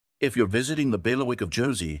If you're visiting the Bailiwick of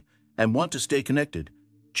Jersey and want to stay connected,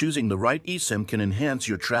 choosing the right eSIM can enhance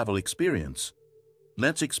your travel experience.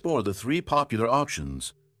 Let's explore the three popular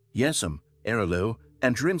options, Yesim, Airalo,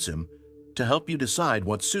 and Drimsim, to help you decide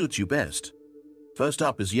what suits you best. First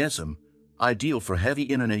up is Yesim, ideal for heavy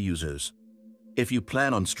internet users. If you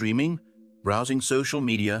plan on streaming, browsing social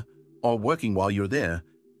media, or working while you're there,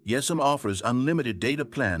 Yesim offers unlimited data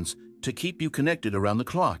plans to keep you connected around the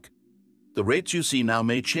clock. The rates you see now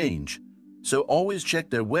may change, so always check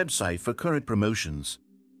their website for current promotions.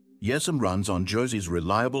 Yesim runs on Jersey's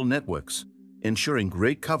reliable networks, ensuring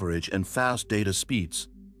great coverage and fast data speeds.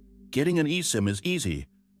 Getting an eSIM is easy.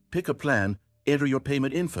 Pick a plan, enter your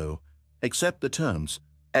payment info, accept the terms,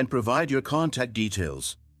 and provide your contact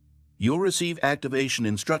details. You'll receive activation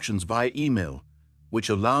instructions via email, which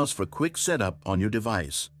allows for quick setup on your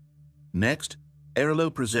device. Next,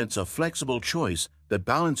 Airalo presents a flexible choice that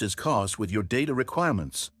balances cost with your data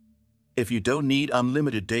requirements. If you don't need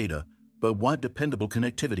unlimited data but want dependable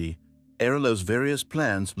connectivity, Airalo's various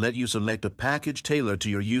plans let you select a package tailored to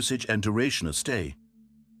your usage and duration of stay.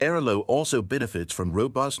 Airalo also benefits from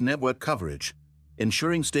robust network coverage,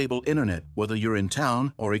 ensuring stable internet whether you're in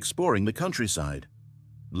town or exploring the countryside.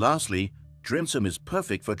 Lastly, Drimsim is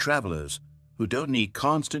perfect for travelers who don't need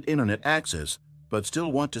constant internet access but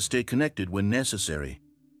still want to stay connected when necessary.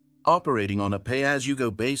 Operating on a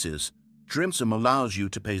pay-as-you-go basis, Drimsim allows you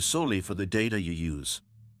to pay solely for the data you use.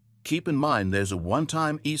 Keep in mind there's a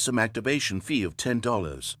one-time eSIM activation fee of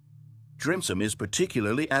 $10. Drimsim is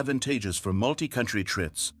particularly advantageous for multi-country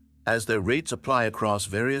trips, as their rates apply across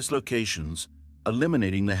various locations,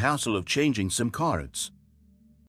 eliminating the hassle of changing SIM cards.